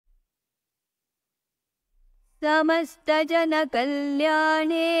समस्तजनकल्याणे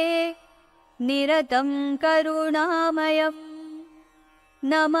निरतं करुणामयं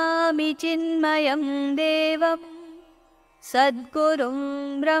नमामि चिन्मयं देवं सद्गुरुं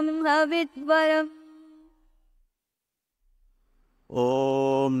ब्रह्मविद्वरम्।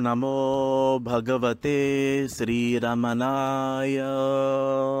 Om Namo Bhagavate Sri Ramanaya.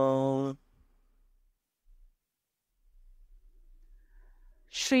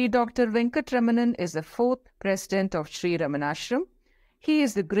 Sri Dr. Venkat Ramanan is the fourth president of Sri Ramanasramam. He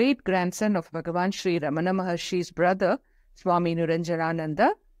is the great-grandson of Bhagavan Sri Ramana Maharshi's brother, Swami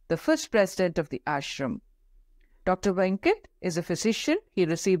Niranjanananda, the first president of the ashram. Dr. Venkat is a physician. He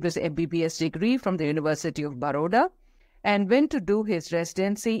received his MBBS degree from the University of Baroda and went to do his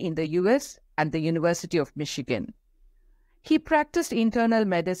residency in the US at the University of Michigan. He practiced internal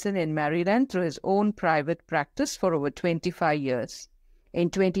medicine in Maryland through his own private practice for over 25 years. In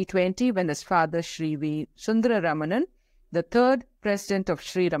 2020, when his father, Sri V. Sundara Ramanan, the third president of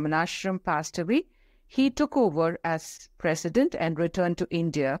Sri Ramanashram, passed away, he took over as president and returned to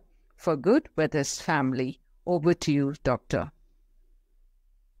India for good with his family. Over to you, Doctor.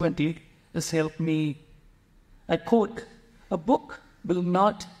 20 has helped me. I quote, "A book will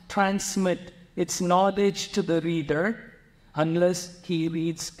not transmit its knowledge to the reader unless he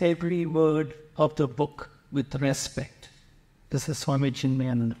reads every word of the book with respect." This is Swami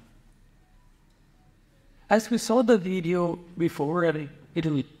Chinmayananda. As we saw the video before, it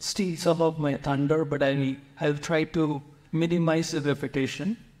will steal some of my thunder, but I'll try to minimize the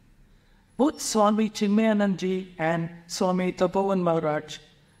repetition. Both Swami Chinmayananda and Swami Tiruvannamalai Maharaj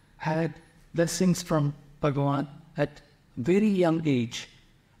had blessings from Bhagavan at very young age,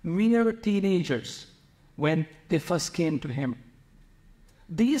 mere teenagers, when they first came to him.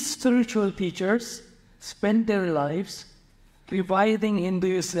 These spiritual teachers spent their lives reviving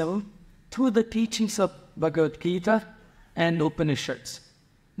Hinduism through the teachings of Bhagavad Gita and Upanishads.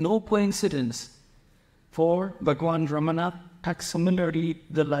 No coincidence, for Bhagavan Ramana touched similarly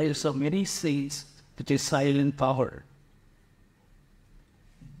the lives of many saints with his silent power.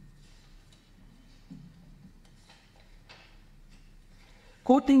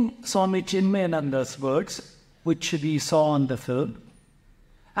 Quoting Swami Chinmayananda's words, which we saw on the film,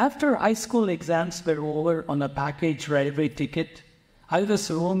 "After high school exams were over on a package railway ticket, I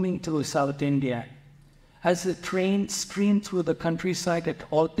was roaming through South India. As the train streamed through the countryside at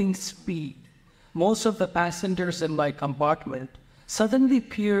halting speed, most of the passengers in my compartment suddenly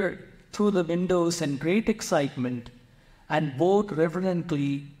peered through the windows in great excitement and bowed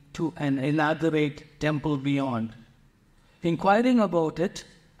reverently to an elaborate temple beyond. Inquiring about it,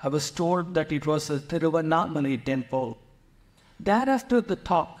 I was told that it was a Tiruvannamalai temple. Thereafter, the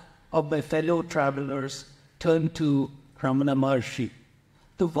talk of my fellow travelers turned to Ramana Maharshi.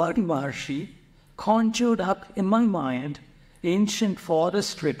 The word Maharshi conjured up in my mind ancient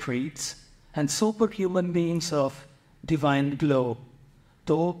forest retreats and superhuman beings of divine glow.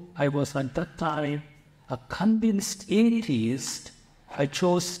 Though I was at that time a convinced atheist, I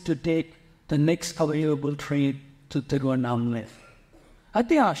chose to take the next available train to Tiruvannamalai. At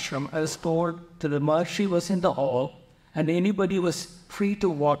the ashram, I was told that the Maharshi was in the hall and anybody was free to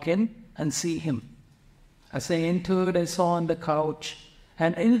walk in and see him. As I entered, I saw on the couch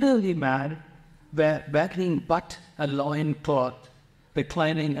an elderly man wearing but a loincloth,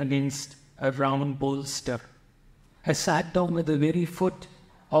 reclining against a round bolster. I sat down at the very foot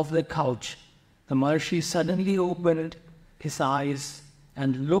of the couch. The Maharshi suddenly opened his eyes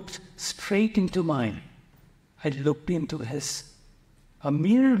and looked straight into mine. I looked into his. A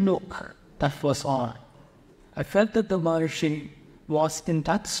mere look, that was all. I felt that the Maharshi was in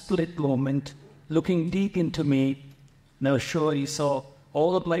that split moment looking deep into me, and I was sure he saw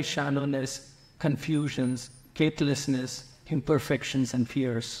all of my shallowness, confusions, faithlessness, imperfections, and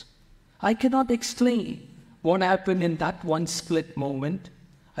fears. I cannot explain what happened in that one split moment.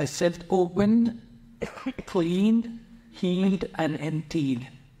 I felt opened, cleaned, healed, and emptied.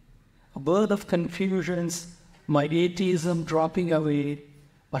 A world of confusions, my atheism dropping away,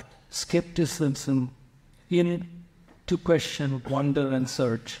 but skepticism in it to question, wonder, and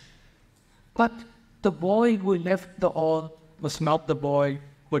search. But the boy who left the hall was not the boy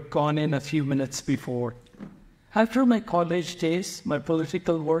who had gone in a few minutes before. After my college days, my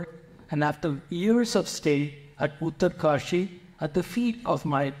political work, and after years of stay at Uttar Kashi at the feet of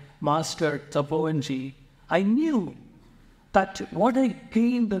my master Tapovanji, I knew that what I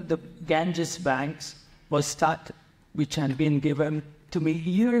gained at the Ganges banks was that which had been given to me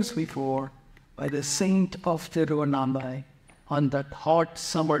years before by the saint of Tiruvannamalai on that hot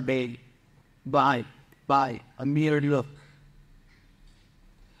summer day by a mere look.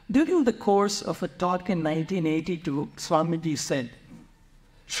 During the course of a talk in 1982, Swamiji said,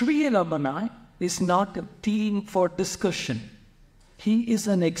 Sri Ramana is not a theme for discussion. He is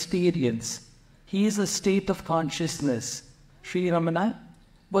an experience. He is a state of consciousness. Sri Ramana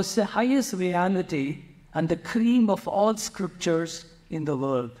was the highest reality and the cream of all scriptures in the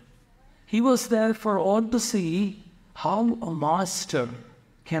world. He was there for all to see how a master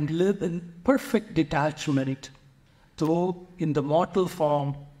can live in perfect detachment, though in the mortal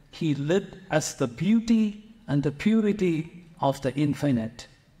form he lived as the beauty and the purity of the infinite.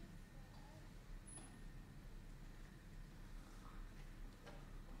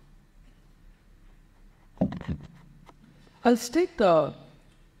 I'll state the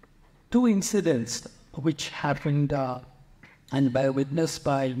two incidents which happened and were witnessed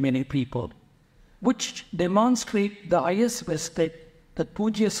by many people, which demonstrate the highest respect that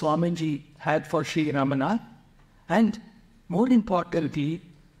Pujya Swamiji had for Sri Ramana, and more importantly,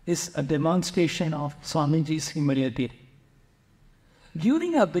 is a demonstration of Swamiji's humility.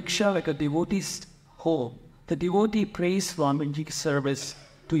 During a Bhiksha at a devotee's home, the devotee praised Swamiji's service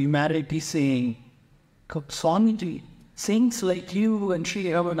to humanity, saying, Swamiji, saints like you and Sri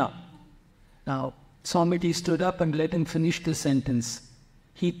Ramana. Now, Swamiji stood up and let him finish the sentence.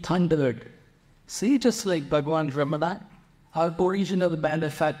 He thundered, say, just like Bhagavan Ramana, our original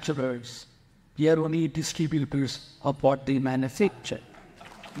manufacturers, we are only distributors of what they manufacture.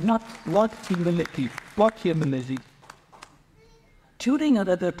 Not what humility, what humility. During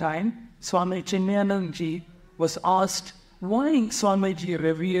another time, Swami Chinmayananda was asked why Swamiji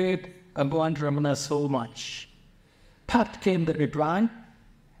revered Bhagavan Ramana so much. Pat came the reply,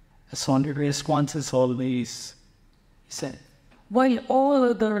 as Swami responses always. He said, while all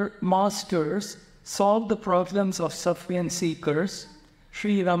other masters solve the problems of suffering seekers,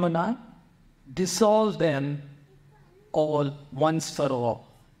 Sri Ramana dissolved them all once for all.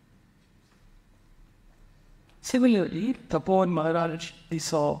 Similarly, Tapovan Maharaj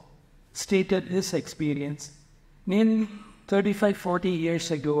stated his experience. Nearly 35-40 years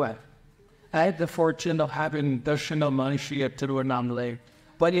ago, I had the fortune of having Ramana Maharshi at Tiruvannamalai,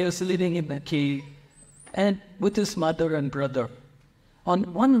 but he was living in a cave and with his mother and brother.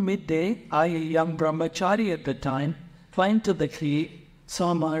 On one midday, I, a young brahmachari at the time, climbed to the cave,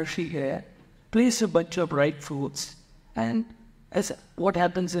 saw Maharshi there, placed a bunch of ripe fruits, and as what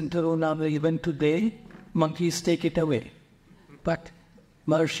happens in Tiruvannamalai even today, monkeys take it away. But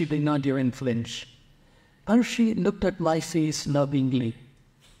Maharshi did not even flinch. Maharshi looked at my face lovingly.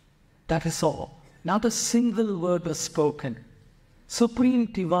 That is all. Not a single word was spoken. Supreme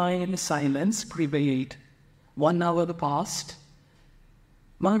divine silence prevailed. 1 hour passed.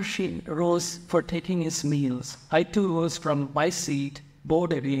 Maharshi rose for taking his meals. I too rose from my seat,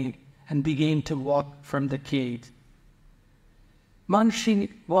 bowed away, and began to walk from the cave. Maharshi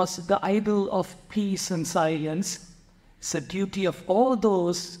was the idol of peace and silence. It's the duty of all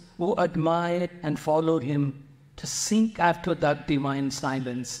those who admired and followed him to seek after that divine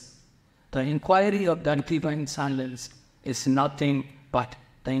silence. The inquiry of that divine silence is nothing but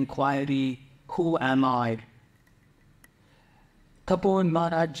the inquiry, who am I? Tapovan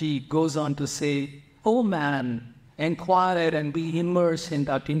Maharaj goes on to say, O man, inquire and be immersed in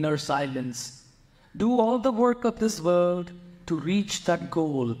that inner silence. Do all the work of this world to reach that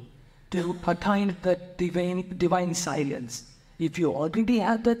goal, to attain that divine silence. If you already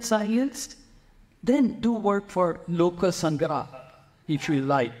have that silence, then do work for Loka Sangraha, if you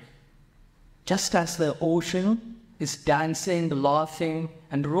like. Just as the ocean is dancing, laughing,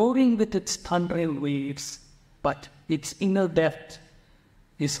 and roaring with its thundering waves, but its inner depth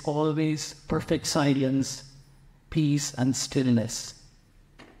is always perfect silence, peace, and stillness.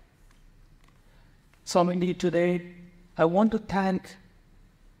 Swamiji, today I want to thank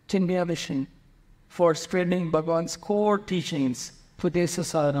Chinmayananda for spreading Bhagavan's core teachings,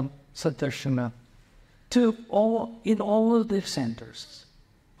 Pudesasaram Sadarshana, in all their centers,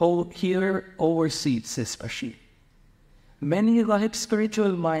 here overseas especially. Many right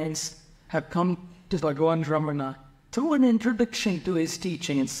spiritual minds have come to Bhagavan Ramana through an introduction to his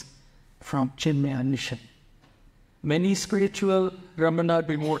teachings from Chinmayananda. Many spiritual Ramana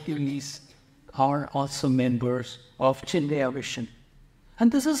devotees are also members of Chinmayananda.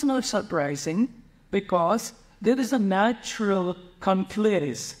 And this is not surprising because there is a natural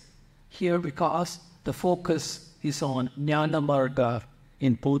confluence here because the focus is on Jnana Marga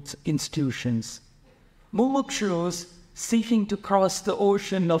in both institutions. Mumukshus seeking to cross the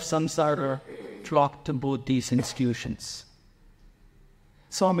ocean of samsara flock to both these institutions.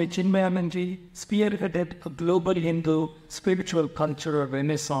 Swami Chinmayananda spearheaded a global Hindu spiritual cultural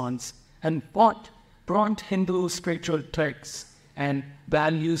renaissance and brought Hindu spiritual texts and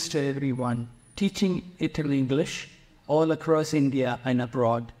values to everyone, teaching it in English all across India and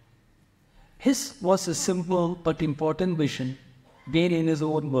abroad. His was a simple but important vision, made in his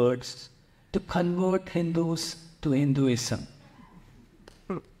own words, to convert Hindus to Hinduism.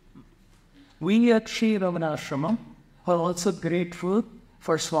 We at Sri Ramanasramam are also grateful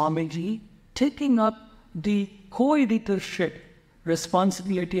for Swamiji taking up the co-editorship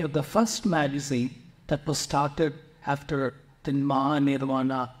responsibility of the first magazine that was started after the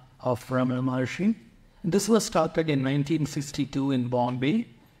Mahanirvana of Ramana Maharshi. This was started in 1962 in Bombay,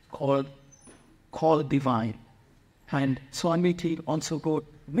 called Divine. And Swamiji also wrote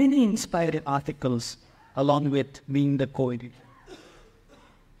many inspiring articles along with being the co-editor.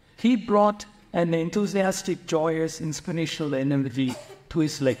 He brought an enthusiastic, joyous, inspirational energy to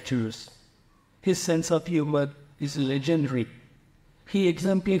his lectures. His sense of humor is legendary. He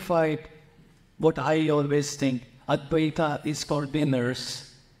exemplified what I always think, Advaita is for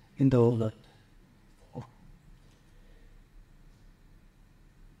beginners in the world.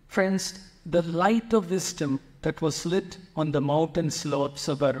 Friends, the light of wisdom that was lit on the mountain slopes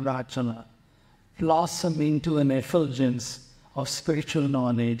of Arunachala blossomed into an effulgence of spiritual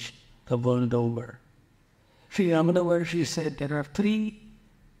knowledge the world over. Sri Ramana Maharshi said there are three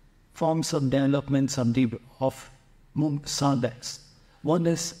forms of developments of sadhaks. One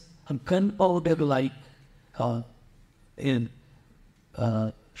is a gunpowder-like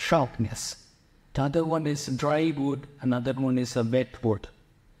sharpness. The other one is dry wood, another one is a wet wood.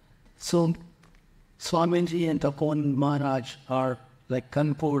 So Swamiji and Tapan Maharaj are like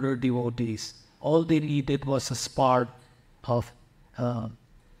gunpowder devotees. All they needed was a spark of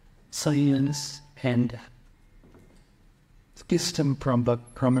science and wisdom from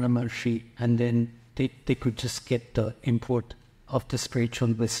Ramana Maharshi, and then they could just get the input of the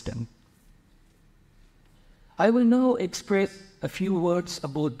spiritual wisdom. I will now express a few words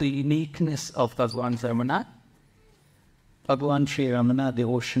about the uniqueness of Bhagavan Ramana. Bhagavan Sri Ramana, the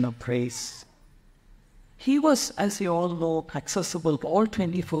ocean of praise. He was, as you all know, accessible all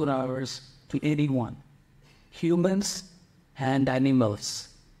 24 hours to anyone, humans and animals.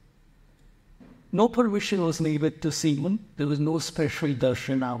 No permission was needed to see him. There was no special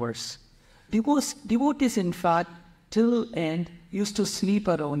darshan hours. Devotees, in fact, till end, used to sleep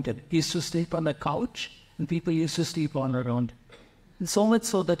around him. He used to sleep on the couch, and people used to sleep all around. And so much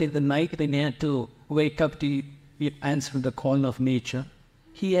so that in the night, they had to wake up to answer the call of nature.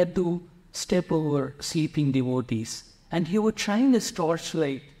 He had to step over sleeping devotees, and he would shine his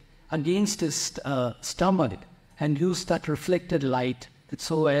torchlight against his stomach and use that reflected light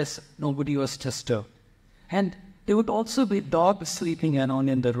so as nobody was disturbed. And there would also be dogs sleeping around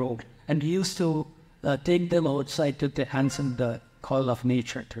in the road, and he used to take them outside to answer the call of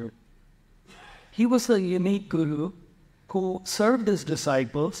nature too. He was a unique guru who served his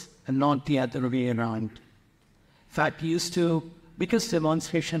disciples and not the other way around. In fact, he used to, biggest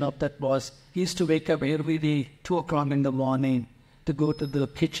demonstration of that was, he used to wake up every day, 2 o'clock in the morning, to go to the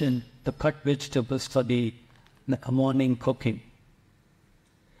kitchen to cut vegetables for the morning cooking.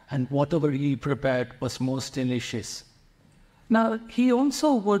 And whatever he prepared was most delicious. Now, he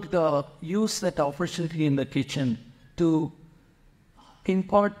also would use that opportunity in the kitchen to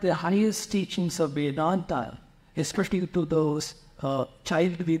impart the highest teachings of Vedanta, especially to those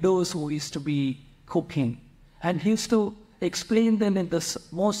child widows who used to be cooking. And he used to explain them in the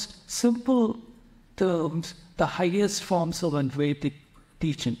most simple terms, the highest forms of Advaitic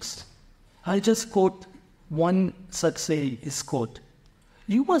teachings. I'll just quote one such saying, his quote.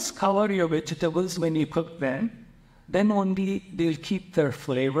 You must cover your vegetables when you cook them, then only they'll keep their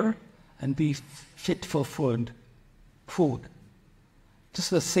flavor and be fit for food.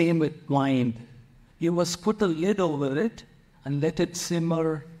 Just the same with wine. You must put a lid over it and let it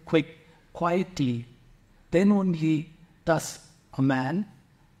simmer quietly. Then only does a man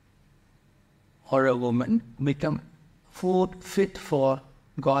or a woman become food fit for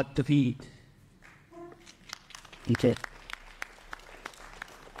God to eat. Okay.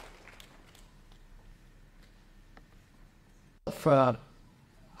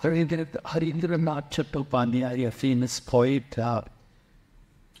 Harindranath Chattopadhyay, a famous poet,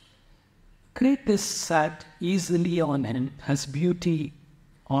 greatness sat easily on him as beauty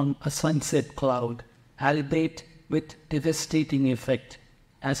on a sunset cloud, albeit with devastating effect,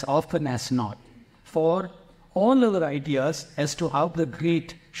 as often as not. For all our ideas as to how the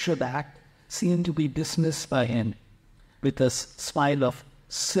great should act seem to be dismissed by him with a smile of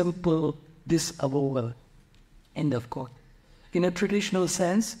simple disavowal. End of quote. In a traditional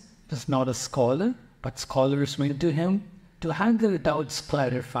sense, he was not a scholar, but scholars went to him to have their doubts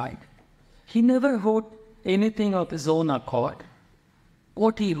clarified. He never wrote anything of his own accord,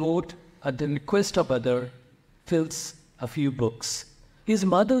 what he wrote at the request of other fills a few books. His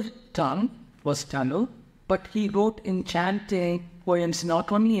mother tongue was Tamil, but he wrote enchanting poems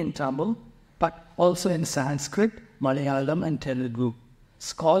not only in Tamil, but also in Sanskrit, Malayalam and Telugu.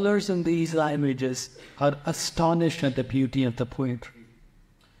 Scholars in these languages are astonished at the beauty of the poetry.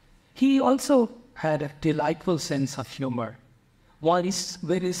 He also had a delightful sense of humor. Once,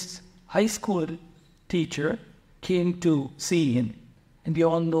 when his high school teacher came to see him, and we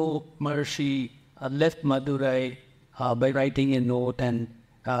all know Maharshi left Madurai by writing a note and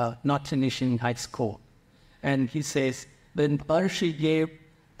not finishing high school. And he says, when Maharshi gave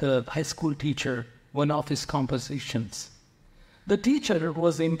the high school teacher one of his compositions, the teacher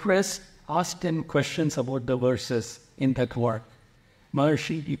was impressed, asked him questions about the verses in that work.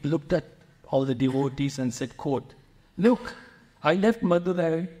 Maharshi looked at all the devotees and said, quote, "Look, I left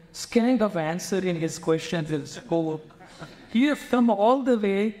Madurai scared of answering his questions in school. He has come all the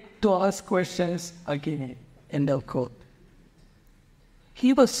way to ask questions again." End of quote.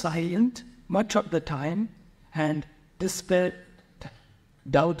 He was silent much of the time and dispelled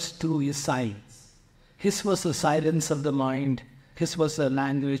doubts through his silence. His was the silence of the mind. His was the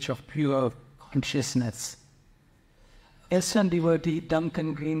language of pure consciousness. Eastern devotee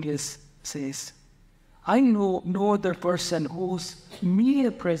Duncan Greenleaf says, "I know no other person whose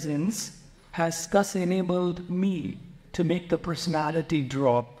mere presence has thus enabled me to make the personality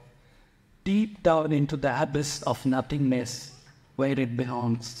drop deep down into the abyss of nothingness where it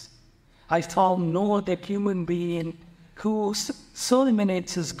belongs. I found no other human being who so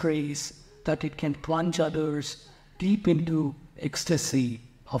emanates his grace that it can plunge others deep into ecstasy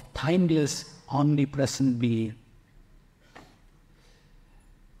of timeless, omnipresent being."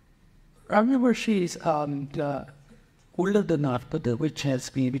 Ramana Maharshi's Ulladanapada, which has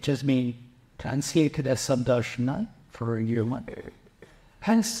been translated as Samdarshana for a year,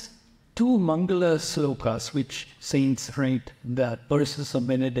 has two Mangala slokas which saints write, the verses of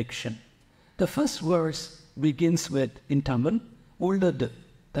benediction. The first verse begins with, in Tamil, Ullad,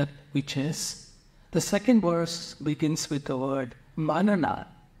 that which is. The second verse begins with the word Manana,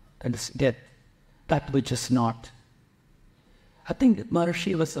 that is death, that which is not. I think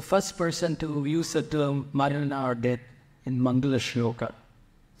Maharshi was the first person to use the term Marana or death in Mangala Shloka.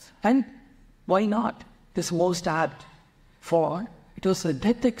 And why not? It is most apt, for it was a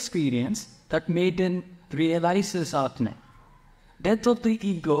death experience that made him realize his Atma. Death of the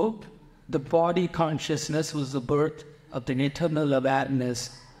ego, the body consciousness, was the birth of the eternal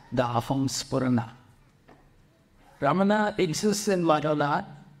awareness, the Aham Spurana. Ramana exists in Marana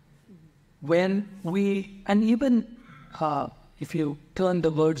when we, and even if you turn the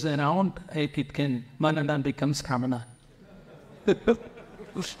words around, it can, Marana becomes Ramana.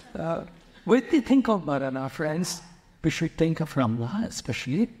 When we think of Marana, friends, we should think of Ramana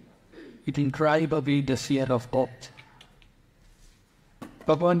especially. It will drive away the fear of death.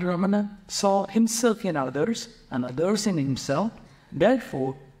 Bhagavan Ramana saw himself in others and others in himself.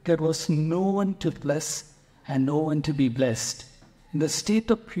 Therefore, there was no one to bless and no one to be blessed. In the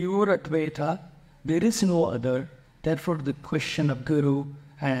state of pure Advaita, there is no other. Therefore, the question of Guru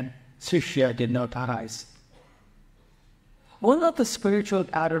and Shishya did not arise. One of the spiritual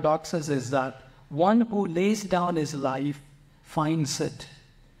paradoxes is that one who lays down his life finds it.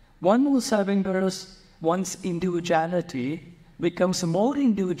 One who surrenders one's individuality becomes more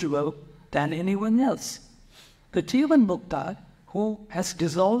individual than anyone else. The Jivan Mukta, who has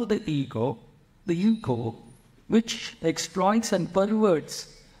dissolved the ego, which exploits and perverts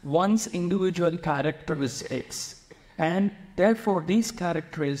one's individual characteristics, and therefore these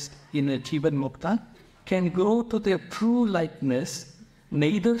characteristics in a Jivan Mukta can grow to their true likeness,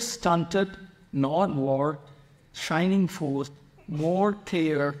 neither stunted nor warped, shining forth more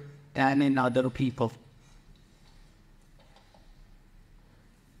clear than in other people.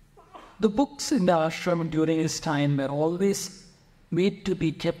 The books in the ashram during his time were always made to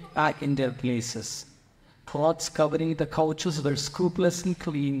be kept back in their places. Cloths covering the couches were scrupulously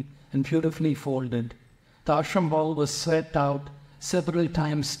clean and beautifully folded. The ashram wall was swept out several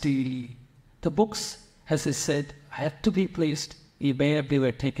times daily. The books, as I said, had to be placed where they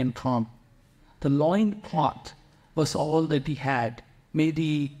were taken from. The loin cloth was all that he had.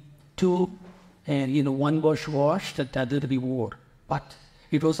 Maybe two, and one was washed, the other he wore. But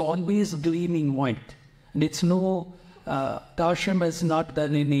it was always gleaming white. And it's no, the ashram has not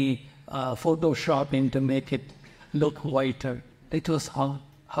done any photoshopping to make it look whiter. It was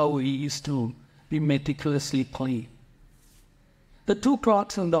how he used to be meticulously clean. The two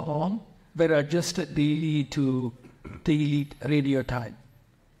clocks in the hall were adjusted daily to daily radio time.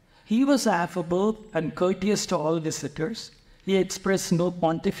 He was affable and courteous to all visitors. He expressed no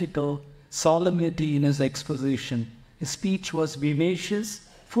pontifical solemnity in his exposition. His speech was vivacious,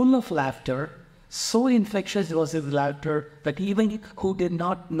 full of laughter. So infectious was his laughter that even who did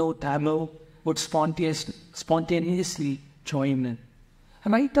not know Tamil would spontaneously join in.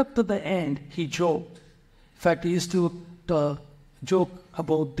 And right up to the end, he joked. In fact, he used to joke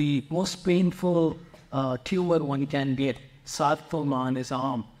about the most painful tumor one can get, sarcoma on his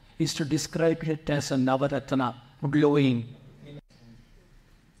arm. He used to describe it as a Navaratna, glowing.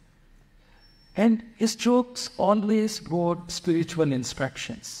 And his jokes always brought spiritual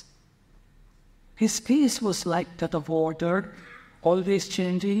instructions. His face was like that of water, always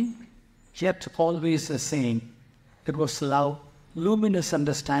changing, yet always the same. There was love, luminous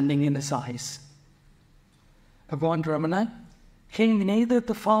understanding in his eyes. Bhagavan Ramanan came neither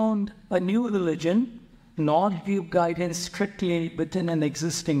to found a new religion, nor give guidance strictly within an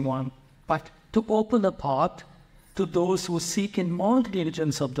existing one, but to open a path to those who seek in all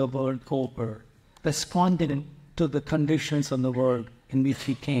religions of the world over, responding to the conditions of the world in which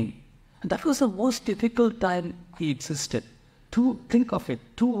he came. And that was the most difficult time he existed. Think of it,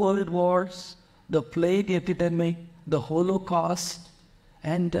 2 world wars, the plague epidemic, the Holocaust,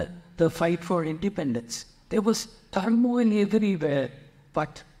 and the fight for independence. There was turmoil everywhere,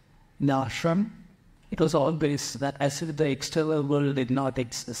 but in the ashram, it was always that as if the external world did not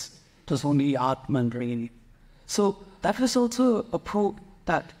exist. It was only Atman really. So that was also a proof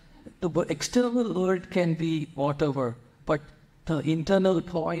that the external world can be whatever, but the internal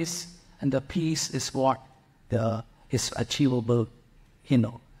poise and the peace is what is achievable,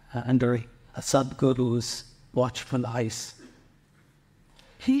 under a Sadguru's watchful eyes.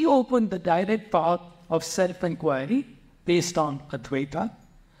 He opened the direct path of self-inquiry based on Advaita,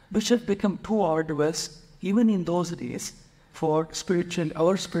 which had become too arduous even in those days for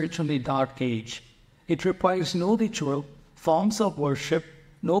our spiritually dark age. It requires no ritual, forms of worship,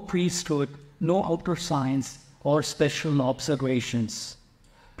 no priesthood, no outer science, or special observations.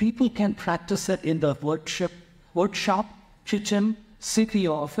 People can practice it in the workshop, kitchen, city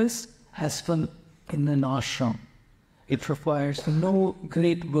office, as well in an ashram. It requires no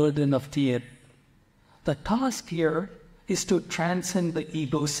great burden of theory. The task here is to transcend the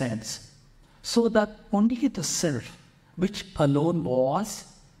ego sense, so that only the self, which alone was,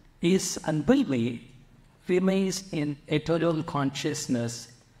 is, and will be, remains in eternal consciousness,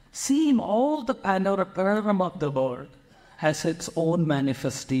 seeing all the panorama of the world as its own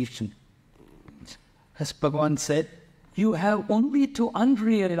manifestation. As Bhagavan said, you have only to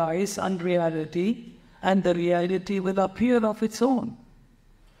unrealize unreality, and the reality will appear of its own.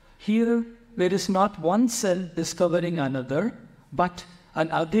 Here, there is not one self discovering another, but an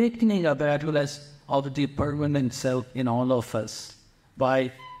awakening awareness of the permanent self in all of us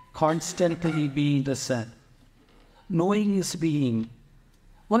by constantly being the self. Knowing is being.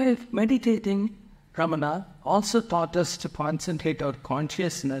 While meditating, Ramana also taught us to concentrate our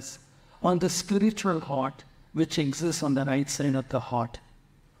consciousness on the spiritual heart which exists on the right side of the heart.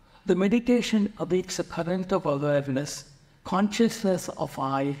 The meditation awakes a current of awareness, consciousness of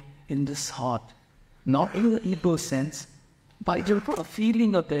I in this heart, not in the ego sense, but a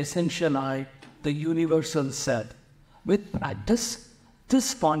feeling of the essential I, the universal self. With practice,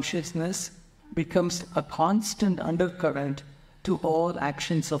 this consciousness becomes a constant undercurrent to all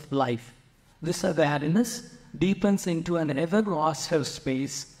actions of life. This awareness deepens into an ever-vaster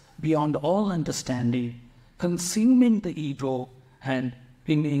space beyond all understanding, consuming the ego, and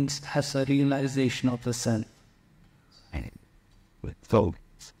remains as a realization of the self.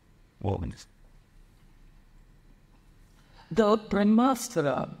 The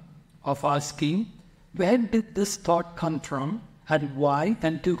Brahmastra of asking, where did this thought come from, and why,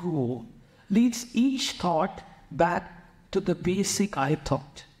 and to who, leads each thought back to the basic I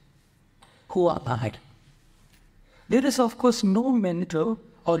thought. Who am I? There is, of course, no mental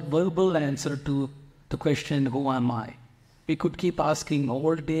or verbal answer to the question, who am I? We could keep asking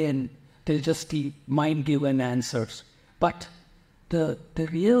all day and they'll just be mind-given answers. But the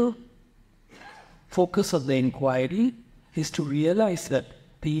real focus of the inquiry is to realize that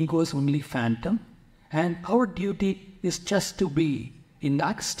the ego is only phantom, and our duty is just to be in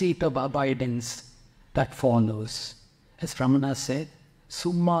that state of abidance that follows. As Ramana said,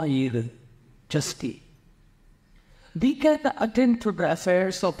 Summa iru, just be. We can attend to the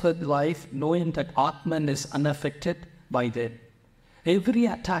affairs of her life knowing that Atman is unaffected by them. Every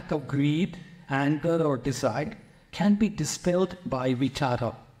attack of greed, anger, or desire can be dispelled by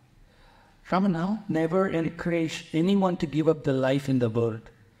vichara. Ramana never encouraged anyone to give up the life in the world.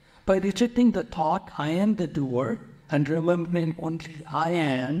 By rejecting the thought, I am the doer, and remembering only I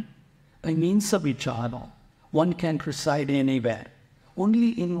am, by means of vichara, one can reside anywhere. Only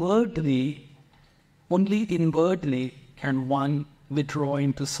inwardly can one withdraw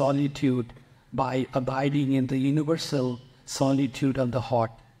into solitude by abiding in the universal solitude of the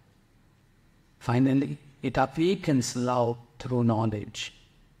heart. Finally, it awakens love through knowledge.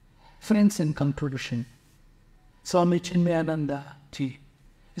 Friends, in conclusion, Swami Chinmayananda ji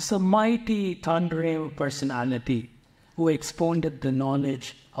is a mighty thundering personality who expounded the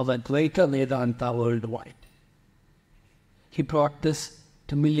knowledge of Advaita Vedanta worldwide. He brought this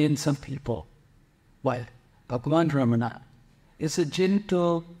to millions of people, while Bhagavan Ramana is a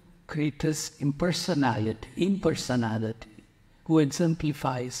gentle, greatest impersonality who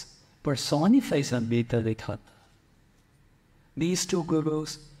exemplifies, personifies Advaita Vedanta. These two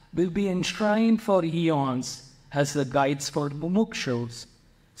gurus will be enshrined for eons as the guides for mumukshus,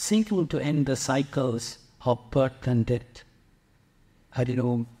 seeking to end the cycles of birth and death. Hari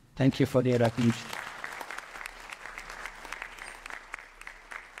Om. Thank you for your attention.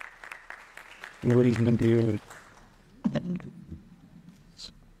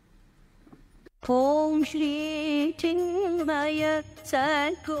 Om Shri Chinmaya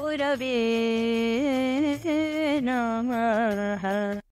Sadgurave Namaha.